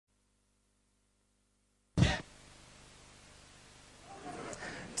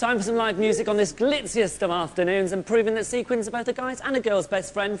Time for some live music on this glitziest of afternoons and proving that sequins are both a guy's and a girl's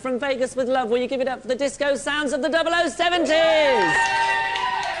best friend. From Vegas with Love, will you give it up for the disco sounds of the 0070s?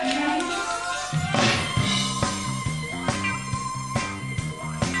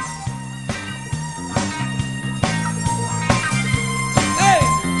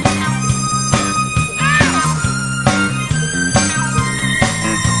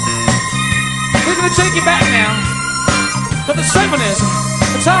 We're gonna take you back now to the 70s,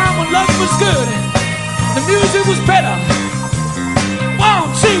 the time when love was good, the music was better.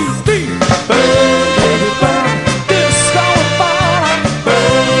 1, 2, 3. Burn, baby, burn, disco fire.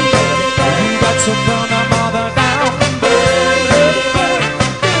 Burn, you got to burn our mother down. Burn, baby, burn,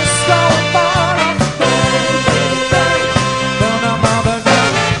 disco fire. Burn, burn our mother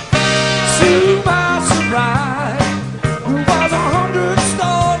down. 2 miles to ride, it was 100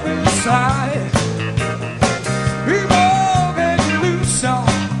 stories high.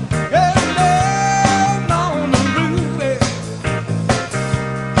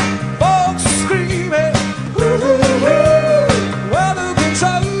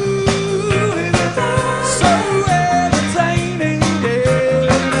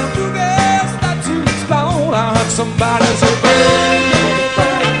 Somebody say burn,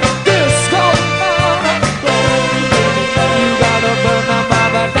 disco fire. You gotta burn my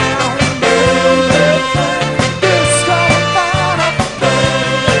mother down. Disco fire.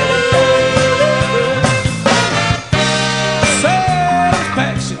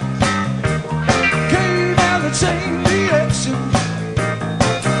 Satisfaction came as a chain reaction.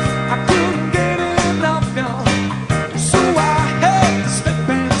 I couldn't get enough, y'all, so I had to step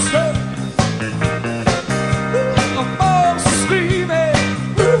and step.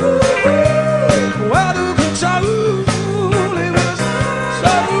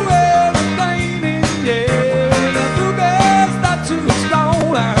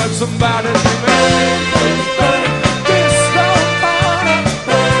 Somebody say burn, disco fire.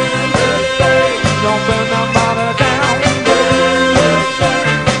 Don't burn the mother down.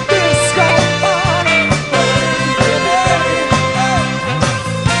 Disco fire.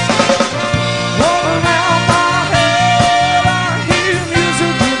 Rolling around my head, I hear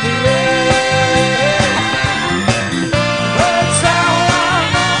music in the air. That's how I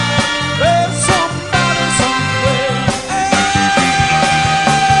know there's somebody somewhere.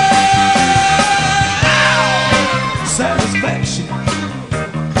 Satisfaction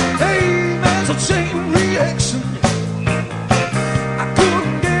came as a chain reaction. I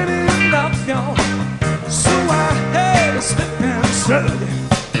couldn't get enough, y'all, so I had to step inside.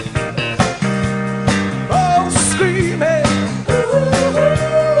 Oh, screaming,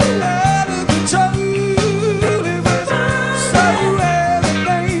 out of control. It was so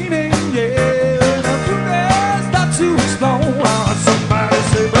entertaining, yeah. And I forgot not to explode. Somebody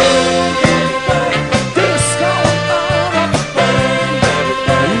say, burn, disco.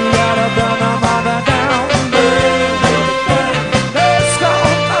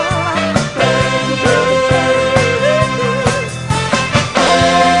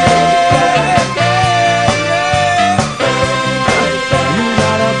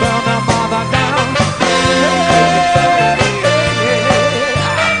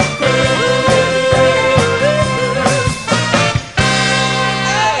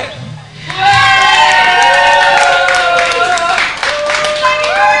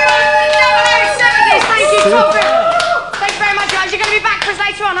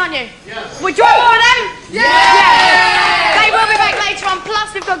 Aren't you? Yes. Would you want more of them? Yeah. They will be back later on.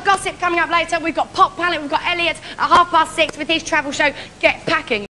 Plus, we've got gossip coming up later. We've got Pop Planet. We've got Elliot at 6:30 with his travel show. Get packing.